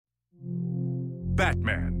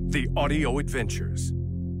Batman, The Audio Adventures.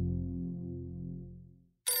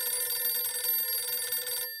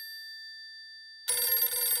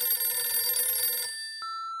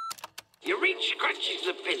 You reach Crutches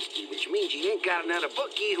Lipinski, which means you ain't got another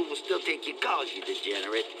bookie who will still take your calls, you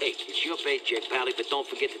degenerate. Hey, it's your paycheck, Pally, but don't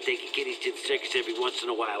forget to take your kiddies to the circus every once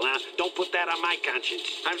in a while, huh? Don't put that on my conscience.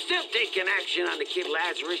 I'm still taking action on the kid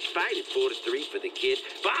Lazarus fight at 4-3 for the kid.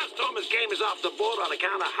 Barnstormer's game is off the board on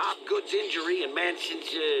account of Hobgood's injury and Manson's,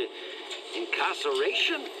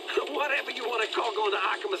 incarceration? Whatever you want to call going to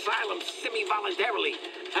Arkham Asylum semi-voluntarily.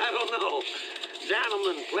 I don't know.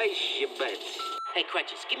 Gentlemen, place your bets. Hey,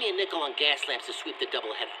 Crutches, give me a nickel on gas lamps to sweep the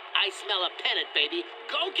doubleheader. I smell a pennant, baby.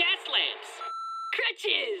 Go gas lamps!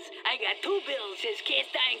 Crutches! I got 2 bills. Says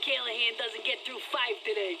Cast Iron Callahan doesn't get through 5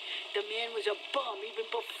 today. The man was a bum even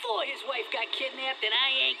before his wife got kidnapped, and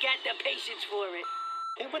I ain't got the patience for it.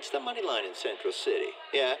 Hey, what's the money line in Central City?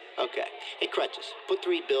 Yeah? Okay. Hey, Crutches, put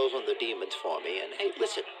 3 bills on the demons for me. And hey,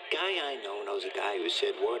 listen, guy I know knows a guy who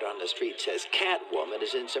said word on the street says Catwoman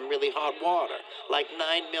is in some really hot water. Like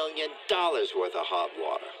 $9 million worth of hot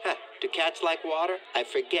water. Huh. Do cats like water? I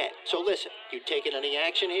forget. So listen, you taking any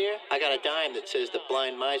action here? I got a dime that says the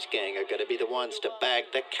Blind Mice Gang are gonna be the ones to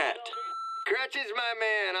bag the cat. Crutches, my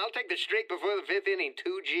man. I'll take the straight before the 5th inning,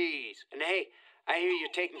 2 G's. And hey, I hear you're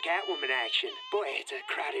taking Catwoman action. Boy, it's a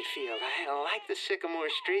crowded field. I like the Sycamore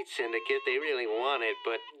Street Syndicate. They really want it,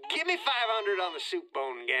 but give me 500 on the Soup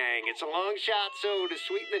Bone Gang. It's a long shot, so to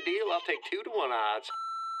sweeten the deal, I'll take 2-to-1 odds.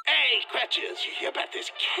 Hey, Crutches, you hear about this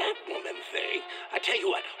Catwoman thing? I tell you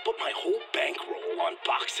what, put my whole bankroll on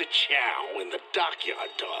Boxer Chow and the Dockyard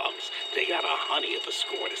Dogs. They got a honey of a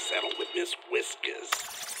score to settle with Miss Whiskers.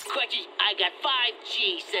 Crutches, I got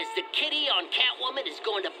 5G. Says the kitty on Catwoman is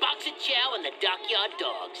going to Boxer Chow and the Dockyard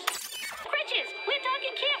Dogs. Crutches, we're talking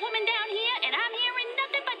Catwoman down here, and I'm hearing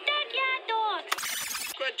nothing but Dockyard Dogs.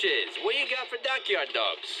 Crutches, what you got for Dockyard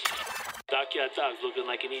Dogs? Dockyard Dogs looking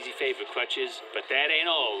like an easy favorite, Crutches. But that ain't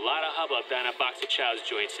all. A lot of hubbub down at Boxer Chow's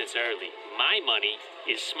joint since early. My money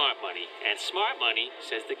is smart money, and smart money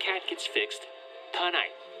says the cat gets fixed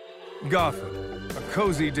tonight. Gotham, a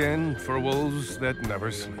cozy den for wolves that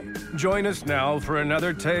never sleep. Join us now for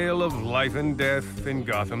another tale of life and death in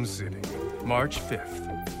Gotham City. March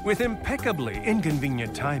 5th. With impeccably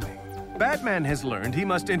inconvenient timing, Batman has learned he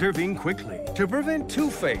must intervene quickly to prevent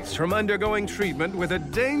Two-Face from undergoing treatment with a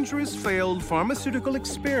dangerous failed pharmaceutical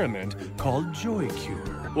experiment called Joy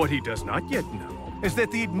Cure. What he does not yet know is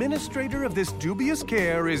that the administrator of this dubious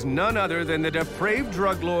care is none other than the depraved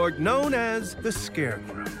drug lord known as the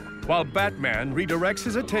Scarecrow. While Batman redirects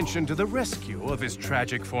his attention to the rescue of his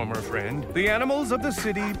tragic former friend, the animals of the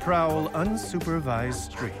city prowl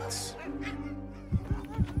unsupervised streets.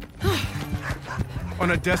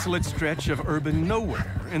 On a desolate stretch of urban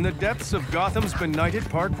nowhere, in the depths of Gotham's benighted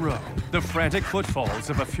Park Row, the frantic footfalls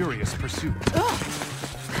of a furious pursuit.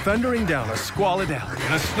 Thundering down a squalid alley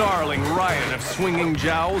in a snarling riot of swinging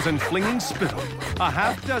jowls and flinging spittle, a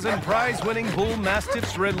half-dozen prize-winning bull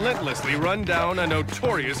mastiffs relentlessly run down a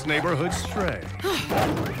notorious neighborhood stray.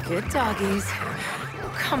 Good doggies.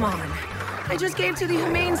 Come on. I just gave to the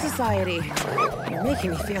Humane Society. You're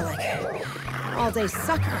making me feel like all-day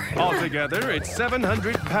sucker. Altogether, it's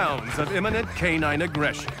 700 pounds of imminent canine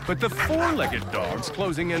aggression. But the four-legged dogs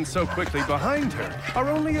closing in so quickly behind her are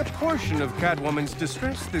only a portion of Catwoman's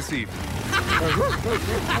distress this evening.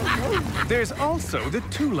 There's also the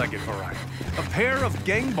two-legged variety, a pair of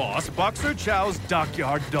gang boss Boxer Chow's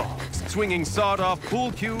Dockyard Dogs, swinging sawed-off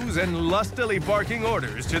pool cues and lustily barking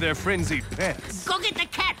orders to their frenzied pets. Go get the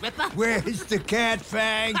cat, Ripper. Where's the cat,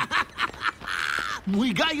 Fang?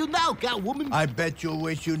 We got you now, Catwoman. I bet you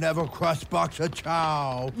wish you never crossed Boxer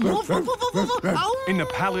Chow. In the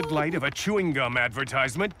pallid light of a chewing gum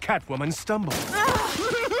advertisement, Catwoman stumbles.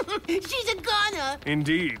 She's a goner.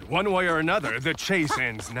 Indeed, one way or another, the chase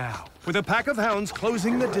ends now. With a pack of hounds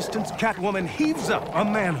closing the distance, Catwoman heaves up a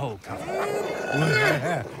manhole cover.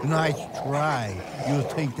 Nice try. You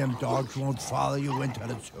think them dogs won't follow you into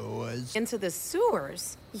the sewers? Into the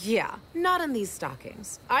sewers? Yeah, not in these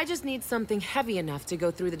stockings. I just need something heavy enough to go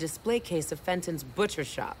through the display case of Fenton's butcher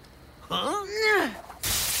shop. Huh?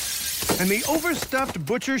 And the overstuffed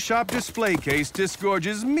butcher shop display case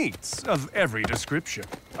disgorges meats of every description.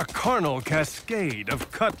 A carnal cascade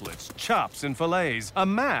of cutlets, chops, and fillets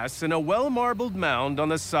amass in a well-marbled mound on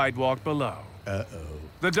the sidewalk below. Uh-oh.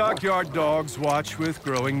 The Dockyard Dogs watch with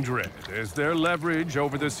growing dread as their leverage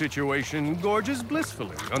over the situation gorges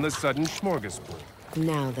blissfully on the sudden smorgasbord.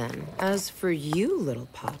 Now then, as for you little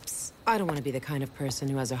pups, I don't want to be the kind of person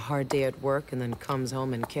who has a hard day at work and then comes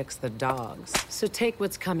home and kicks the dogs. So take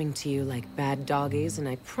what's coming to you like bad doggies, and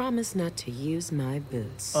I promise not to use my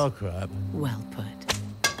boots. Oh, crap. Well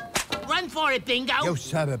put. Run for it, Bingo! You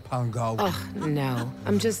said it, Pongo. Ugh, no.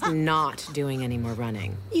 I'm just not doing any more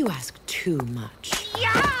running. You ask too much.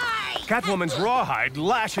 Catwoman's rawhide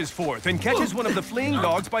lashes forth and catches one of the fleeing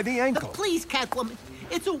dogs by the ankle. Please, Catwoman.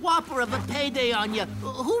 It's a whopper of a payday on you.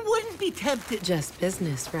 Who wouldn't be tempted? Just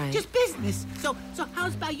business, right? Just business. So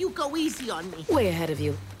how's about you go easy on me? Way ahead of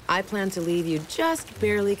you. I plan to leave you just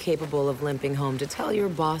barely capable of limping home to tell your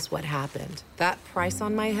boss what happened. That price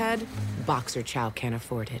on my head, Boxer Chow can't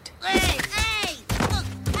afford it. Hey!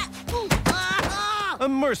 A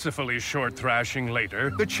mercifully short thrashing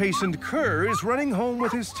later, the chastened cur is running home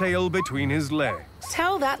with his tail between his legs.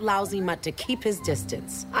 Tell that lousy mutt to keep his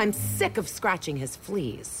distance. I'm sick of scratching his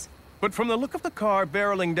fleas. But from the look of the car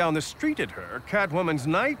barreling down the street at her, Catwoman's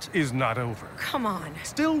night is not over. Come on.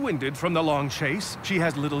 Still winded from the long chase, she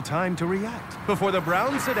has little time to react before the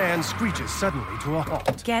brown sedan screeches suddenly to a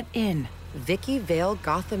halt. Get in. Vicky Vale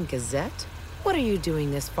Gotham Gazette? What are you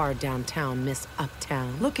doing this far downtown, Miss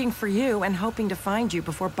Uptown? Looking for you and hoping to find you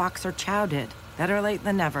before Boxer Chow did. Better late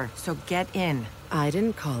than never, so get in. I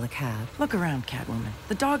didn't call a cab. Look around, Catwoman.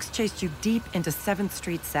 The dogs chased you deep into 7th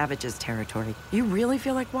Street Savages territory. You really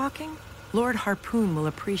feel like walking? Lord Harpoon will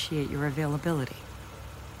appreciate your availability.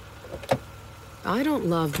 I don't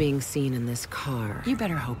love being seen in this car. You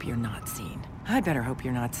better hope you're not seen. I better hope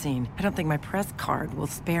you're not seen. I don't think my press card will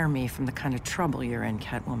spare me from the kind of trouble you're in,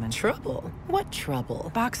 Catwoman. Trouble? What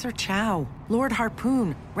trouble? Boxer Chow, Lord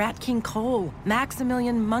Harpoon, Rat King Cole,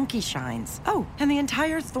 Maximilian Monkey Shines. Oh, and the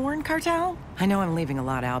entire Thorn cartel? I know I'm leaving a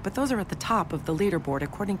lot out, but those are at the top of the leaderboard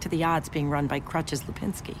according to the odds being run by Crutches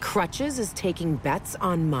Lipinski. Crutches is taking bets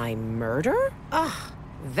on my murder? Ugh,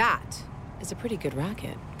 that is a pretty good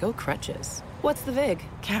racket. Go Crutches. What's the vig?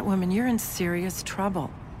 Catwoman, you're in serious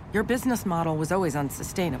trouble. Your business model was always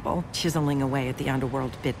unsustainable, chiseling away at the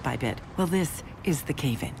underworld bit by bit. Well, this is the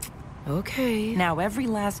cave-in. Okay. Now every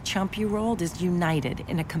last chump you rolled is united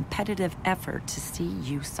in a competitive effort to see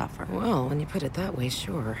you suffer. Well, when you put it that way,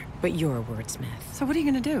 sure. But you're a wordsmith. So what are you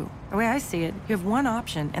gonna do? The way I see it, you have one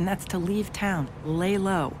option, and that's to leave town. Lay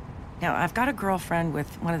low. Now, I've got a girlfriend with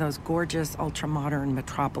one of those gorgeous, ultra-modern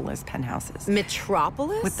Metropolis penthouses.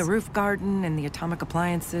 Metropolis? With the roof garden and the atomic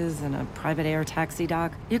appliances and a private air taxi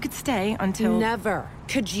dock. You could stay until... Never.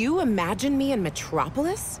 Could you imagine me in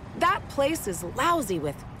Metropolis? That place is lousy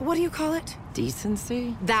with, what do you call it?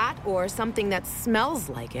 Decency? That or something that smells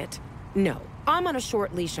like it. No, I'm on a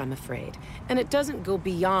short leash, I'm afraid. And it doesn't go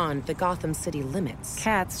beyond the Gotham City limits.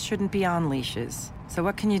 Cats shouldn't be on leashes. So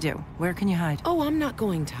what can you do? Where can you hide? Oh, I'm not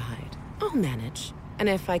going to hide. I'll manage. And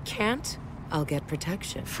if I can't, I'll get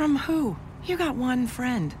protection. From who? You got one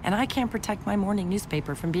friend, and I can't protect my morning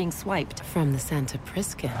newspaper from being swiped. From the Santa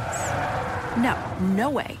Priskins. No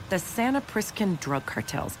way. The Santa Priskin drug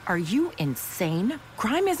cartels. Are you insane?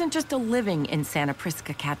 Crime isn't just a living in Santa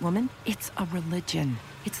Prisca, Catwoman. It's a religion.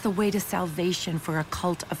 It's the way to salvation for a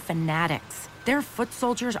cult of fanatics. Their foot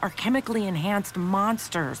soldiers are chemically enhanced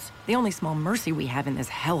monsters. The only small mercy we have in this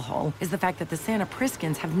hellhole is the fact that the Santa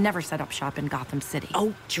Priskins have never set up shop in Gotham City.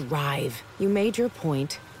 Oh, drive. You made your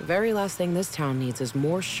point. The very last thing this town needs is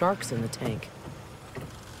more sharks in the tank.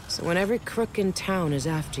 So when every crook in town is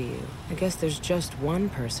after you, I guess there's just one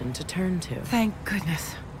person to turn to. Thank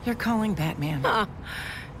goodness. You're calling Batman.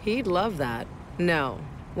 He'd love that. No.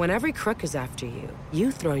 When every crook is after you,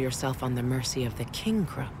 you throw yourself on the mercy of the king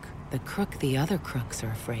crook. The crook the other crooks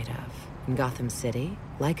are afraid of. In Gotham City,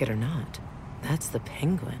 like it or not, that's the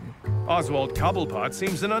Penguin. Oswald Cobblepot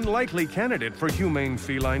seems an unlikely candidate for humane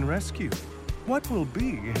feline rescue. What will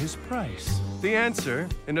be his price? The answer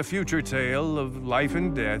in a future tale of life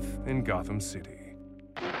and death in Gotham City.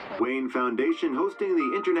 Wayne Foundation hosting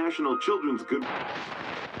the International Children's Good...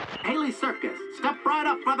 Haley Circus, step right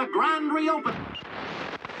up for the grand reopen.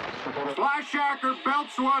 Flash Hacker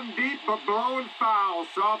belts one deep, but blowing foul,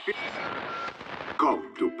 soft.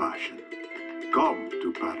 Come to Passion. Come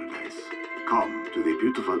to paradise. Come to the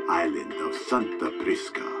beautiful island of Santa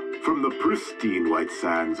Prisca. From the pristine white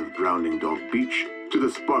sands of Drowning Dog Beach to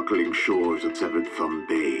the sparkling shores of Severed Thumb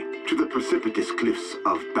Bay to the precipitous cliffs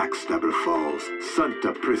of Backstabber Falls,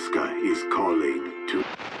 Santa Prisca is calling to...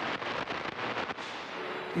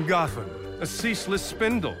 Gotham, a ceaseless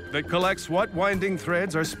spindle that collects what winding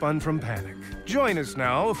threads are spun from panic. Join us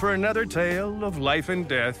now for another tale of life and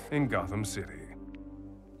death in Gotham City.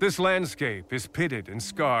 This landscape is pitted and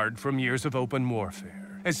scarred from years of open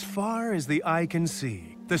warfare. As far as the eye can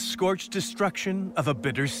see, the scorched destruction of a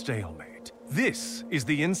bitter stalemate. This is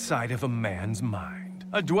the inside of a man's mind.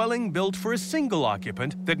 A dwelling built for a single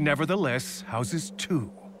occupant that nevertheless houses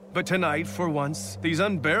two. But tonight, for once, these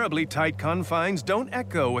unbearably tight confines don't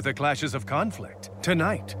echo with the clashes of conflict.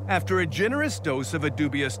 Tonight, after a generous dose of a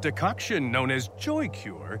dubious decoction known as Joy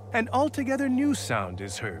Cure, an altogether new sound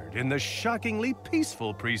is heard in the shockingly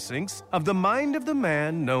peaceful precincts of the mind of the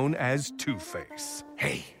man known as Two-Face.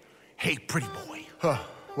 Hey, pretty boy.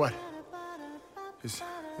 What?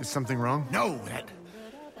 Is something wrong? No,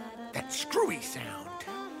 that screwy sound.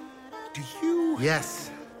 Do you? Yes.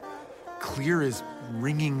 Clear as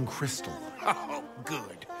ringing crystal. Oh,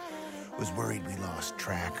 good. Was worried we lost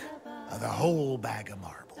track of the whole bag of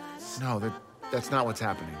marbles. No, that's not what's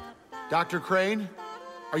happening. Dr. Crane,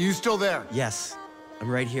 are you still there? Yes, I'm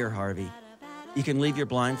right here, Harvey. You can leave your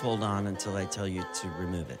blindfold on until I tell you to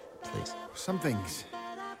remove it, please. Something's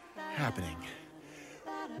happening.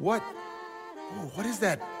 What is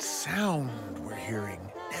that sound we're hearing?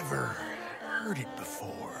 Never heard it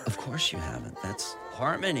before. Of course you haven't. That's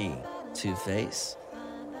harmony, Two-Face.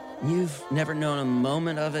 You've never known a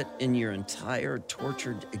moment of it in your entire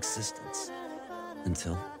tortured existence.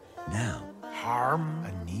 Until now.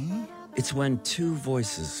 Harmony? It's when two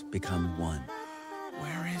voices become one.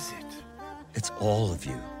 Where is it? It's all of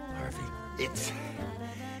you, Harvey. It's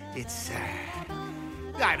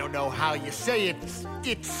I don't know how you say it.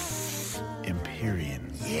 It's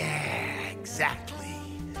Empyrean. Yeah, exactly.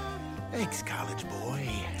 Thanks, college boy.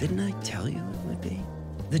 Didn't I tell you it would be?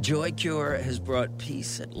 The Joy Cure has brought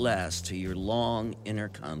peace at last to your long inner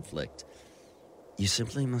conflict. You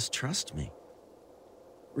simply must trust me.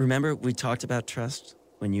 Remember we talked about trust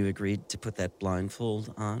when you agreed to put that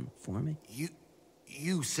blindfold on for me?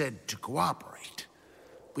 You said to cooperate.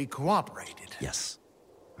 We cooperated. Yes,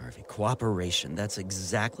 Harvey, cooperation. That's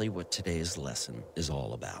exactly what today's lesson is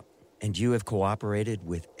all about. And you have cooperated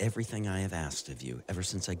with everything I have asked of you ever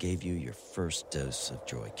since I gave you your first dose of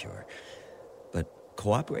Joy Cure. But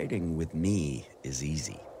cooperating with me is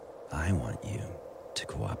easy. I want you to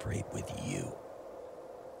cooperate with you.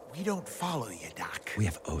 We don't follow you, Doc. We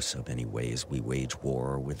have so many ways we wage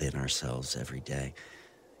war within ourselves every day.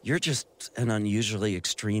 You're just an unusually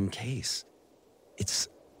extreme case. It's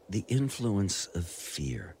the influence of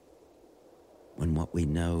fear. When what we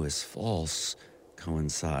know is false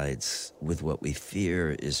coincides with what we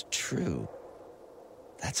fear is true,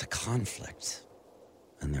 that's a conflict.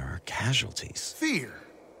 And there are casualties. Fear?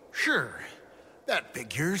 Sure. That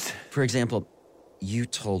figures. For example, you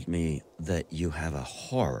told me that you have a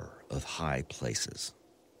horror of high places.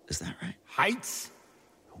 Is that right? Heights?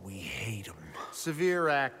 We hate them. Severe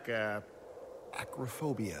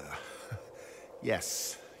acrophobia.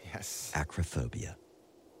 Yes. Acrophobia.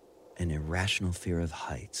 An irrational fear of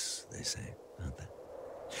heights, they say, don't they?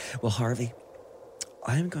 Well, Harvey,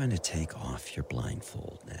 I'm going to take off your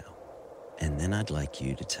blindfold now. And then I'd like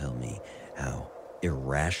you to tell me how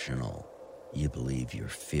irrational you believe your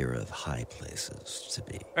fear of high places to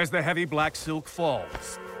be. As the heavy black silk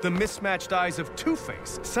falls, the mismatched eyes of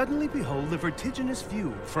Two-Face suddenly behold the vertiginous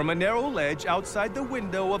view from a narrow ledge outside the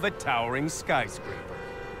window of a towering skyscraper.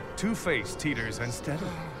 Two-Face teeters unsteadily,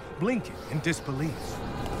 blinking in disbelief.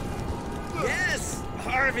 Yes,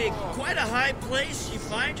 Harvey, quite a high place you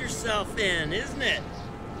find yourself in, isn't it?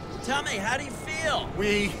 Tell me, how do you feel?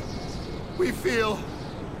 We feel...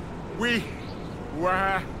 We're...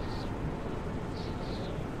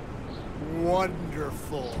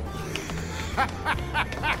 wonderful.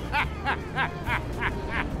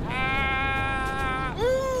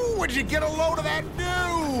 Ooh, would you get a load of that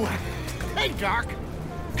new? Hey, Doc,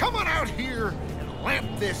 come on out here and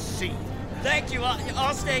lamp this scene. Thank you.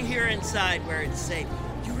 I'll stay here inside where it's safe.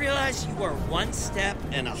 You realize you are 1 step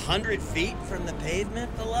and 100 feet from the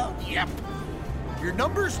pavement below? Yep. Your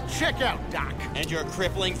numbers check out, Doc. And your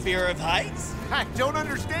crippling fear of heights? I don't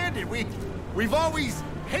understand it. We've always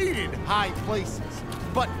hated high places.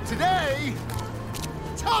 But today,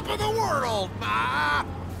 top of the world, Ma!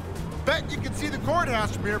 Bet you can see the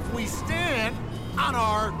courthouse from here if we stand on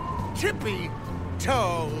our tippy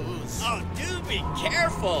toes. Oh, do be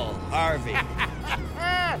careful, Harvey.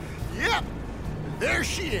 Yep, there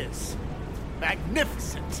she is.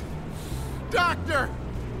 Magnificent. Doctor,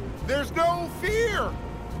 there's no fear.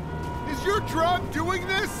 Is your drug doing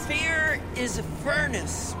this? Fear is a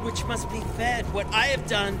furnace which must be fed. What I have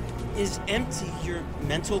done is empty your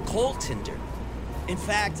mental coal tinder. In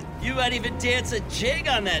fact, you might even dance a jig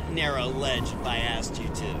on that narrow ledge if I asked you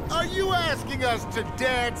to. Are you asking us to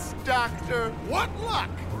dance, Doctor? What luck!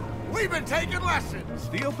 We've been taking lessons.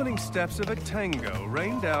 The opening steps of a tango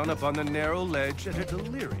rain down upon the narrow ledge at a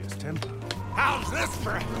delirious tempo. How's this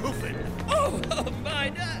for hoofing? Oh, my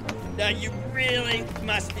God. Now, you really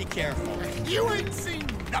must be careful. You ain't seen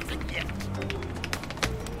nothing yet.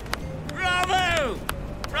 Bravo!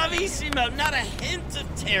 Bravissimo! Not a hint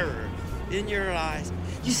of terror in your eyes.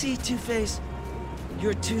 You see, Two-Face,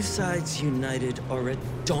 your two sides united are a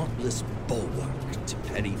dauntless bulwark to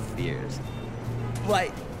petty fears.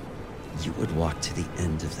 Why, you would walk to the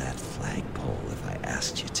end of that flagpole if I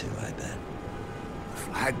asked you to, I bet.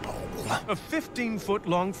 Flagpole? A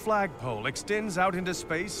 15-foot-long flagpole extends out into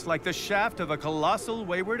space like the shaft of a colossal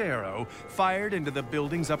wayward arrow fired into the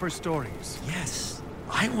building's upper stories. Yes,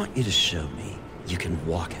 I want you to show me you can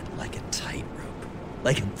walk it like a tightrope,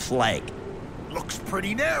 like a flag. Looks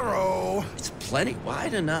pretty narrow. It's plenty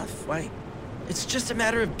wide enough. Why, it's just a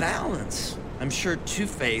matter of balance. I'm sure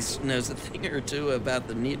Two-Face knows a thing or two about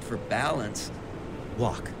the need for balance.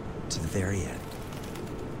 Walk to the very end.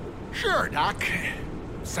 Sure, Doc.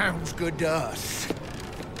 Sounds good to us.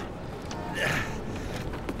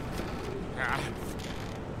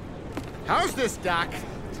 How's this, Doc?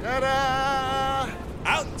 Ta-da!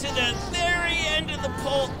 Out to the very end of the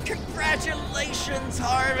pole. Congratulations,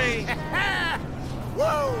 Harvey.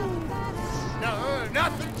 Whoa! No,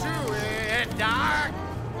 nothing to it, Doc.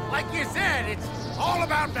 Like you said, it's all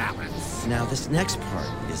about balance. Now, this next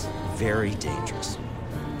part is very dangerous.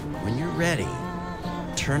 When you're ready,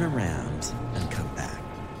 turn around and come back.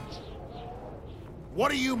 What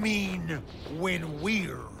do you mean, when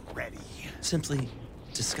we're ready? Simply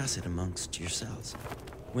discuss it amongst yourselves.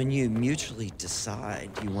 When you mutually decide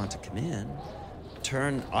you want to come in,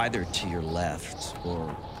 turn either to your left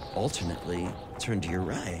or alternately turn to your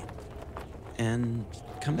right and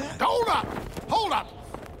come back. Hold up! Hold up!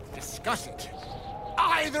 Discuss it.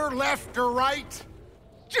 Either left or right?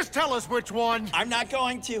 Just tell us which one. I'm not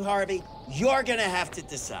going to, Harvey. You're gonna have to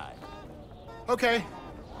decide. Okay.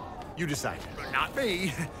 You decide. Not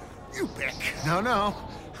me. You pick. No.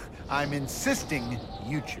 I'm insisting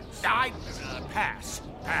you choose. Pass.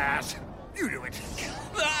 Pass. You do it.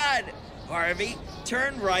 Come on, Harvey.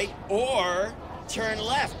 Turn right or turn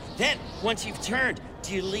left. Then, once you've turned,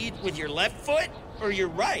 do you lead with your left foot or your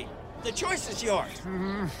right? The choice is yours.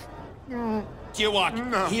 Do you walk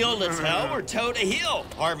heel to toe or toe to heel,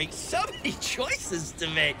 Harvey? So many choices to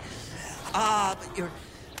make. But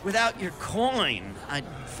without your coin, I'd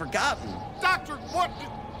forgotten. Doctor, what?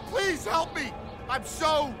 Please help me. I'm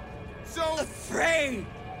so afraid.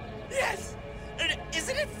 Yes.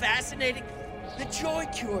 Isn't it fascinating? The Joy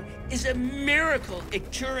Cure is a miracle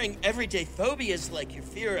at curing everyday phobias like your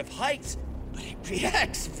fear of heights, but it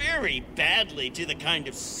reacts very badly to the kind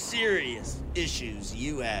of serious issues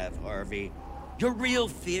you have, Harvey. Your real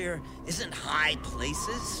fear isn't high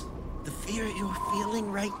places. The fear you're feeling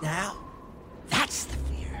right now, that's the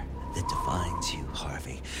fear that defines you,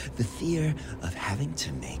 Harvey. The fear of having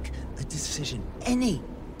to make a decision, any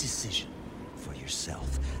decision, for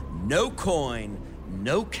yourself. No coin,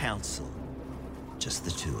 no counsel, just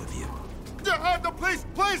the two of you.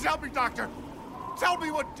 Please help me, Doctor. Tell me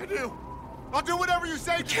what to do. I'll do whatever you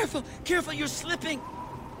say. Careful, you're slipping.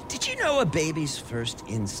 Did you know a baby's first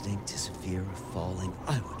instinct is fear of falling?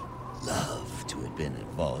 I would love to have been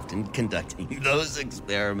involved in conducting those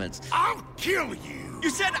experiments. I'll kill you. You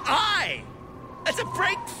said I. That's a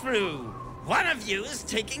breakthrough. One of you is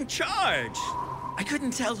taking charge. I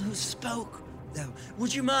couldn't tell who spoke, though.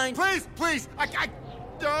 Would you mind? Please. I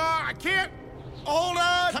can't. Hold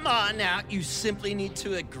on. Come on now. You simply need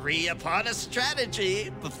to agree upon a strategy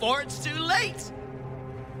before it's too late.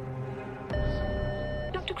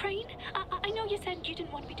 Dr. Crane, I know you said you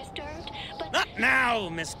didn't want to be disturbed, but... Not now,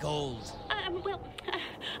 Miss Gold.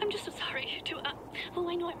 I'm just so sorry to, I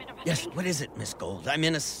know I'm interrupting. Yes, what is it, Miss Gold? I'm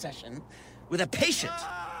in a session with a patient.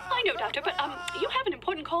 I know, Doctor, but, you have an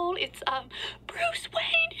important call. It's, Bruce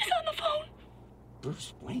Wayne is on the phone.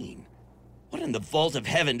 Bruce Wayne? What in the vault of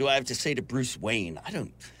heaven do I have to say to Bruce Wayne? I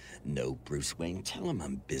don't know Bruce Wayne. Tell him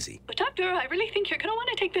I'm busy. But, Doctor, I really think you're gonna want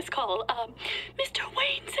to take this call. Mr.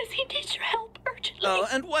 Wayne says he needs your help urgently. Oh,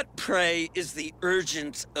 and what, pray, is the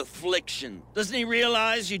urgent affliction? Doesn't he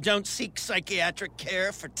realize you don't seek psychiatric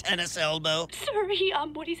care for tennis elbow? Sir,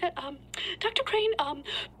 what he said, Dr. Crane,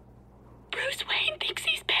 Bruce Wayne thinks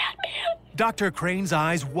he's Batman. Dr. Crane's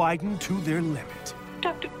eyes widen to their limit.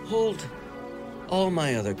 Doctor... Hold all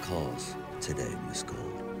my other calls today, Miss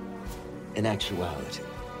Gold. In actuality,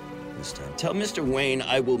 this time. Tell Mr. Wayne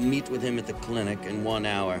I will meet with him at the clinic in 1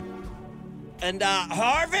 hour. And,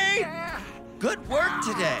 Harvey? Good work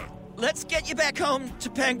today. Let's get you back home to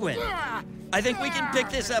Penguin. I think we can pick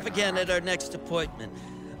this up again at our next appointment.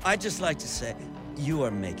 I'd just like to say, you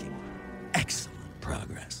are making excellent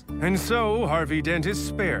progress. And so, Harvey Dent is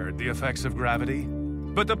spared the effects of gravity.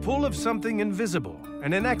 but the pull of something invisible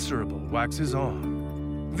and inexorable waxes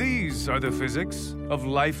on. These are the physics of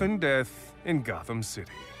life and death in Gotham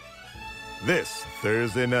City. This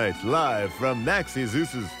Thursday night, live from Maxie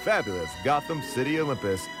Zeus's fabulous Gotham City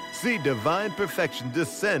Olympus, see Divine Perfection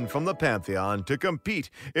descend from the Pantheon to compete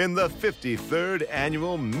in the 53rd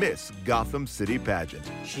annual Miss Gotham City pageant.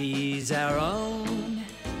 She's our own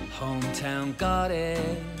hometown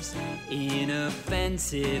goddess,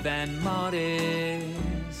 inoffensive and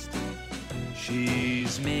modest.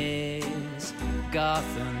 She's Miss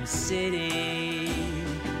Gotham City.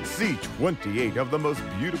 See 28 of the most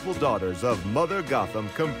beautiful daughters of Mother Gotham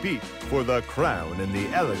compete for the crown in the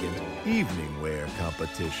elegant evening wear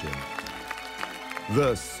competition.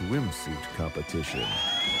 The swimsuit competition.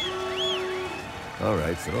 All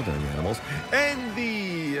right, settle down, you animals. And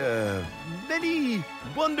the, many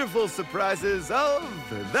wonderful surprises of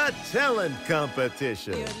the talent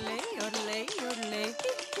competition.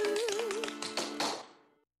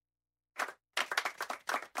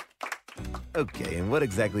 Okay, and what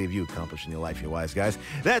exactly have you accomplished in your life, you wise guys?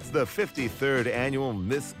 That's the 53rd annual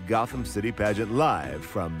Miss Gotham City pageant, live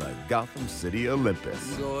from the Gotham City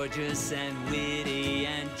Olympus. Gorgeous and witty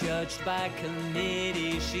and judged by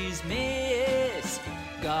committee, she's Miss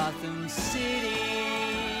Gotham City.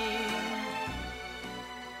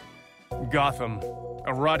 Gotham,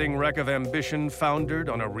 a rotting wreck of ambition foundered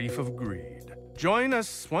on a reef of greed. Join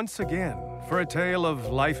us once again for a tale of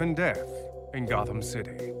life and death in Gotham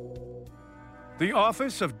City. The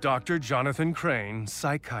office of Dr. Jonathan Crane,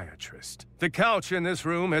 psychiatrist. The couch in this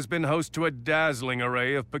room has been host to a dazzling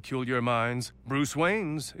array of peculiar minds. Bruce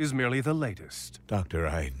Wayne's is merely the latest. Doctor,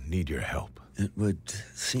 I need your help. It would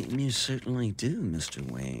seem you certainly do, Mr.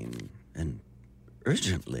 Wayne. And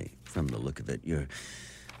urgently, from the look of it. Your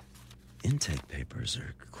intake papers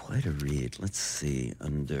are quite a read. Let's see.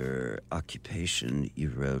 Under occupation, you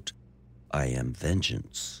wrote, I am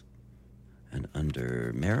vengeance. And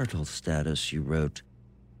under marital status, you wrote,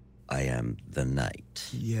 I am the knight.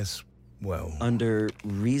 Yes, well... Under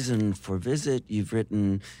reason for visit, you've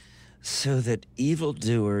written, so that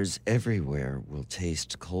evildoers everywhere will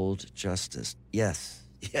taste cold justice. Yes,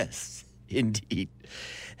 indeed.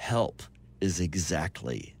 Help is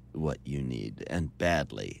exactly what you need, and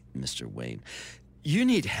badly, Mr. Wayne. You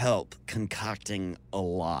need help concocting a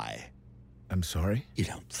lie. I'm sorry? You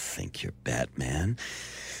don't think you're Batman.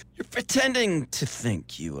 You're pretending to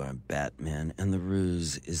think you are Batman, and the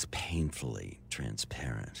ruse is painfully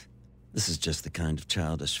transparent. This is just the kind of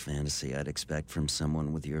childish fantasy I'd expect from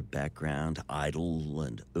someone with your background, idle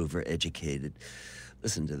and overeducated.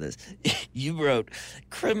 Listen to this. You wrote,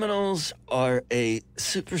 criminals are a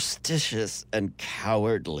superstitious and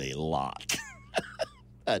cowardly lot.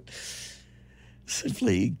 That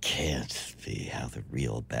simply can't be how the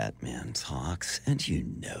real Batman talks, and you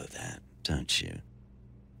know that, don't you?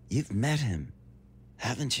 You've met him,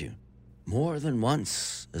 haven't you? More than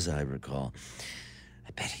once, as I recall.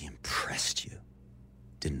 I bet he impressed you,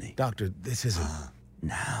 didn't he? Doctor, this isn't...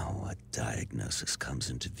 Now a diagnosis comes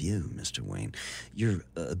into view, Mr. Wayne. You're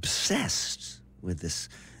obsessed with this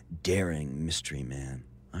daring mystery man,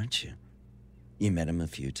 aren't you? You met him a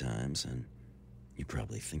few times, and you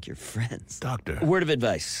probably think you're friends. Doctor... A word of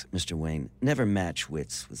advice, Mr. Wayne. Never match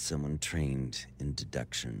wits with someone trained in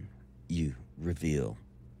deduction. You reveal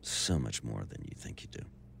so much more than you think you do.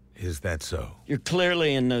 Is that so? You're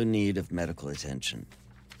clearly in no need of medical attention.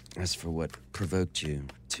 As for what provoked you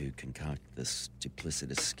to concoct this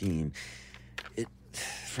duplicitous scheme, it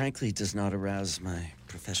frankly does not arouse my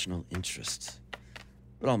professional interest.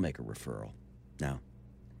 But I'll make a referral. Now,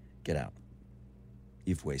 get out.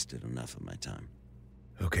 You've wasted enough of my time.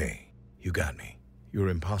 Okay, you got me. You're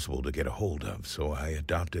impossible to get a hold of, so I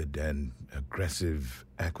adopted an aggressive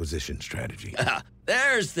acquisition strategy.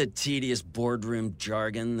 There's the tedious boardroom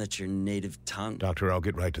jargon that's your native tongue. Doctor, I'll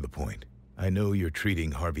get right to the point. I know you're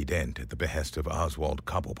treating Harvey Dent at the behest of Oswald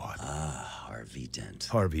Cobblepot. Harvey Dent.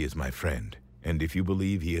 Harvey is my friend, and if you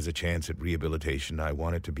believe he has a chance at rehabilitation, I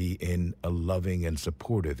want it to be in a loving and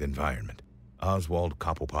supportive environment. Oswald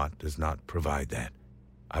Cobblepot does not provide that.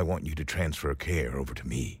 I want you to transfer care over to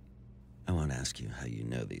me. I won't ask you how you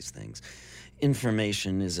know these things.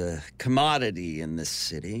 Information is a commodity in this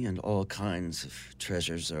city, and all kinds of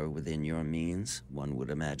treasures are within your means, one would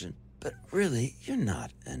imagine. But really, you're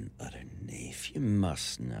not an utter naif. You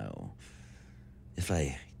must know. If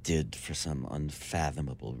I did, for some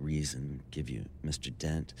unfathomable reason, give you Mr.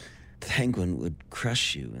 Dent, Penguin would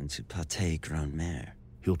crush you into pâté grand mère.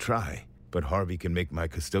 He'll try, but Harvey can make my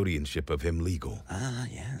custodianship of him legal. Ah,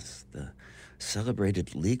 yes, the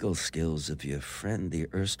celebrated legal skills of your friend, the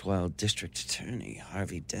erstwhile district attorney,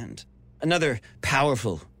 Harvey Dent. Another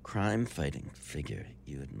powerful crime-fighting figure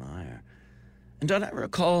you admire. And don't I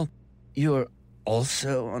recall you're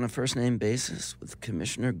also on a first-name basis with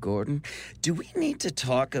Commissioner Gordon? Do we need to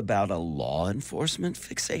talk about a law enforcement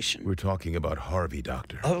fixation? We're talking about Harvey,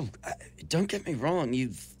 Doctor. Oh, don't get me wrong.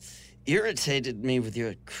 You've irritated me with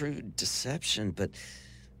your crude deception, but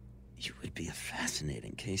you would be a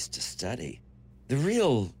fascinating case to study. The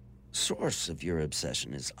real source of your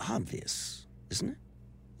obsession is obvious, isn't it?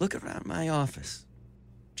 Look around my office.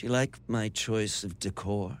 Do you like my choice of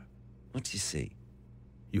decor? What do you see?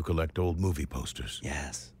 You collect old movie posters.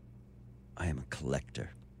 Yes, I am a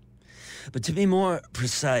collector. But to be more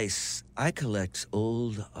precise, I collect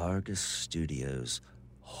old Argus Studios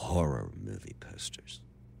horror movie posters.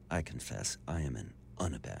 I confess, I am an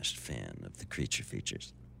unabashed fan of the creature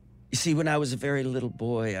features. You see, when I was a very little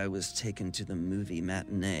boy, I was taken to the movie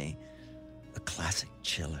matinee, a classic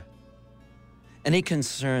chiller. Any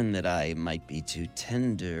concern that I might be too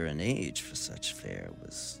tender an age for such fare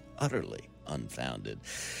was utterly unfounded.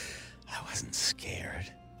 I wasn't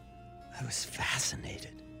scared. I was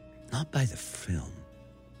fascinated, not by the film,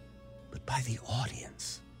 but by the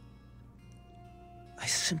audience. I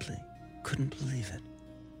simply couldn't believe it.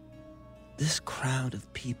 This crowd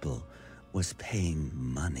of people was paying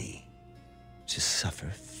money to suffer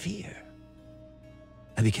fear.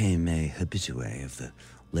 I became a habitué of the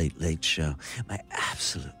Late Late Show. My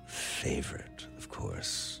absolute favorite, of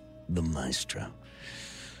course, the maestro,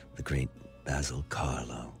 the great Basil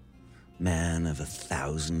Carlo, man of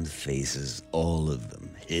 1,000 faces, all of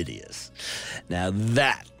them hideous. Now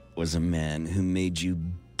that was a man who made you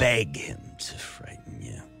beg him to frighten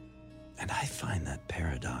you. And I find that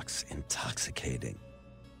paradox intoxicating.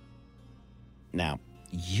 Now,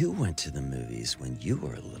 you went to the movies when you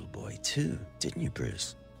were a little boy too, didn't you,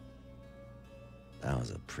 Bruce? That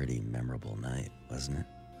was a pretty memorable night, wasn't it?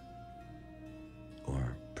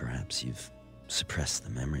 Or perhaps you've suppressed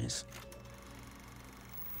the memories.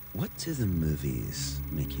 What do the movies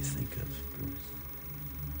make you think of, Bruce?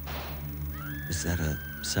 Is that a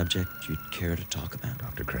subject you'd care to talk about?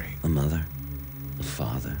 Dr. Crane. A mother, a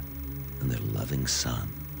father, and their loving son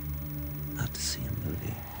out to see a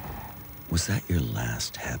movie. Was that your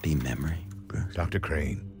last happy memory, Bruce? Dr.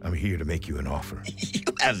 Crane, I'm here to make you an offer. You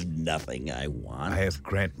have nothing I want. I have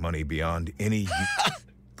grant money beyond any...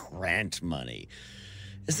 Grant money?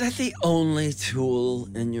 Is that the only tool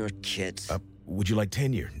in your kit? Would you like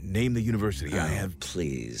tenure? Name the university. I have...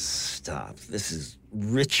 Please, stop. This is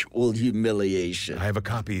ritual humiliation. I have a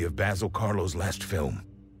copy of Basil Carlo's last film.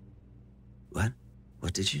 What?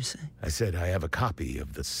 What did you say? I said I have a copy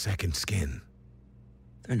of The Second Skin.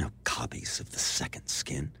 There are no copies of The Second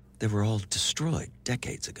Skin. They were all destroyed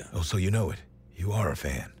decades ago. Oh, so you know it. You are a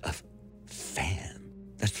fan. A fan?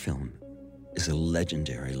 That film is a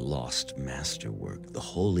legendary lost masterwork, the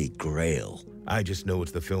Holy Grail. I just know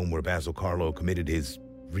it's the film where Basil Carlo committed his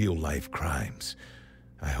real-life crimes.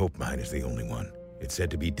 I hope mine is the only one. It's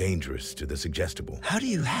said to be dangerous to the suggestible. How do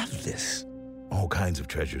you have this? All kinds of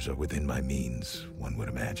treasures are within my means, one would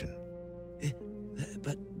imagine.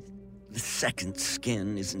 But The Second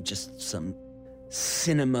Skin isn't just some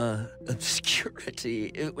cinema obscurity.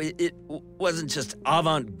 It wasn't just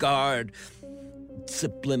avant-garde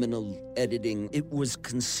subliminal editing. It was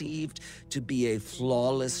conceived to be a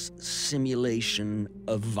flawless simulation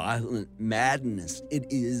of violent madness. It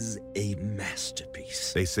is a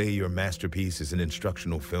masterpiece. They say your masterpiece is an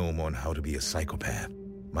instructional film on how to be a psychopath.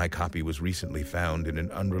 My copy was recently found in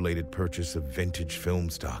an unrelated purchase of vintage film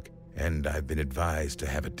stock, and I've been advised to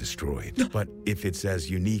have it destroyed. But if it's as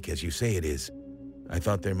unique as you say it is, I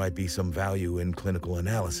thought there might be some value in clinical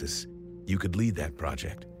analysis. You could lead that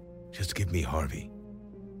project. Just give me Harvey.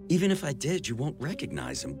 Even if I did, you won't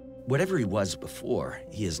recognize him. Whatever he was before,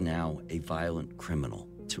 he is now a violent criminal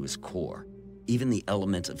to his core. Even the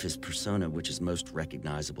element of his persona which is most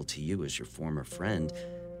recognizable to you as your former friend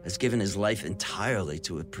has given his life entirely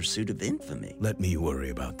to a pursuit of infamy. Let me worry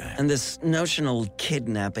about that. And this notional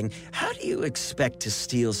kidnapping, how do you expect to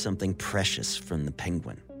steal something precious from the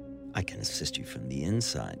Penguin? I can assist you from the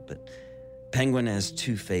inside, but Penguin has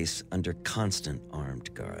Two-Face under constant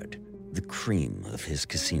armed guard, the cream of his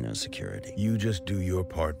casino security. You just do your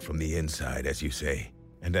part from the inside, as you say.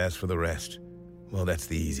 And as for the rest, well, that's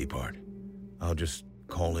the easy part. I'll just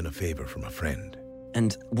call in a favor from a friend.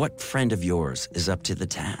 And what friend of yours is up to the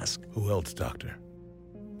task? Who else, Doctor?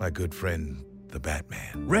 My good friend, the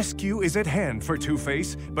Batman. Rescue is at hand for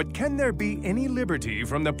Two-Face, but can there be any liberty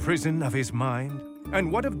from the prison of his mind? And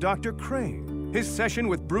what of Dr. Crane? His session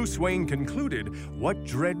with Bruce Wayne concluded. What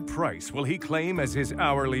dread price will he claim as his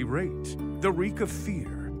hourly rate? The reek of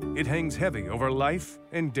fear, it hangs heavy over life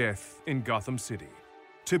and death in Gotham City.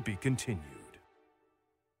 To be continued.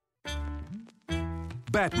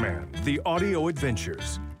 Batman, The Audio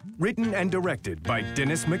Adventures. Written and directed by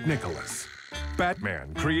Dennis McNicholas.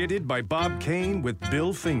 Batman, created by Bob Kane with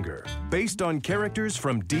Bill Finger. Based on characters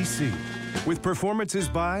from DC. With performances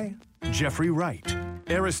by Jeffrey Wright,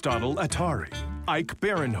 Aristotle Atari, Ike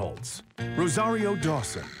Barinholtz, Rosario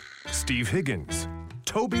Dawson, Steve Higgins,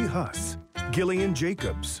 Toby Huss, Gillian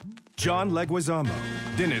Jacobs, John Leguizamo,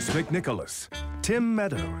 Dennis McNicholas, Tim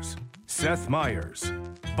Meadows, Seth Meyers,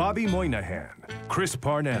 Bobby Moynihan, Chris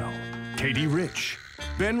Parnell, Katie Rich,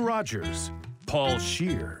 Ben Rogers, Paul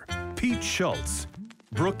Scheer, Pete Schultz,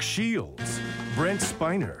 Brooke Shields, Brent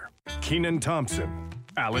Spiner, Kenan Thompson,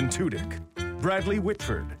 Alan Tudyk, Bradley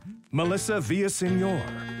Whitford, Melissa Villasenor,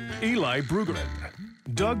 Eli Bruggeron,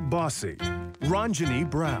 Doug Bossy, Ranjani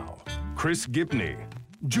Brau, Chris Gibney,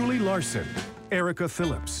 Julie Larson, Erica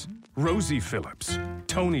Phillips, Rosie Phillips,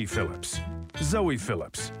 Tony Phillips, Zoe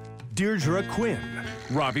Phillips, Deirdre Quinn,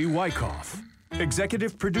 Robbie Wyckoff.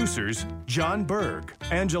 Executive producers John Berg,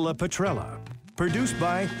 Angela Petrella. Produced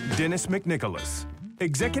by Dennis McNicholas.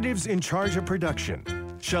 Executives in charge of production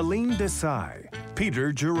Shalene Desai,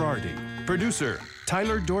 Peter Girardi. Producer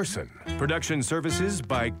Tyler Dorson. Production services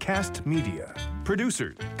by Cast Media.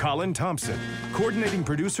 Producer Colin Thompson. Coordinating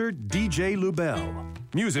producer DJ Lubell.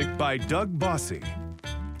 Music by Doug Bossy.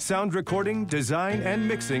 Sound recording, design, and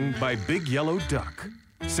mixing by Big Yellow Duck.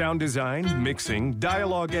 Sound design, mixing,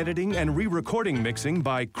 dialogue editing, and re-recording mixing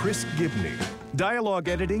by Chris Gibney. Dialogue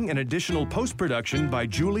editing and additional post-production by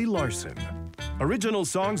Julie Larson. Original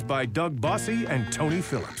songs by Doug Bossy and Tony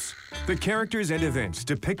Phillips. The characters and events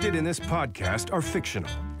depicted in this podcast are fictional.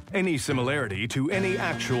 Any similarity to any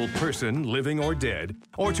actual person, living or dead,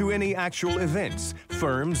 or to any actual events,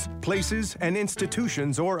 firms, places, and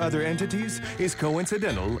institutions or other entities is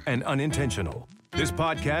coincidental and unintentional. This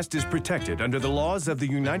podcast is protected under the laws of the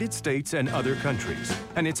United States and other countries,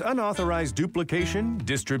 and its unauthorized duplication,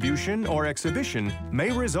 distribution, or exhibition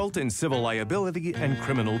may result in civil liability and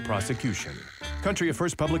criminal prosecution. Country of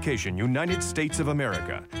first publication, United States of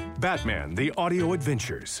America. Batman, The Audio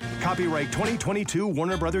Adventures. Copyright 2022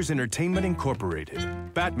 Warner Brothers Entertainment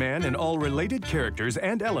Incorporated. Batman and all related characters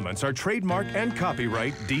and elements are trademark and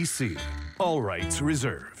copyright DC. All rights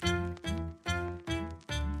reserved.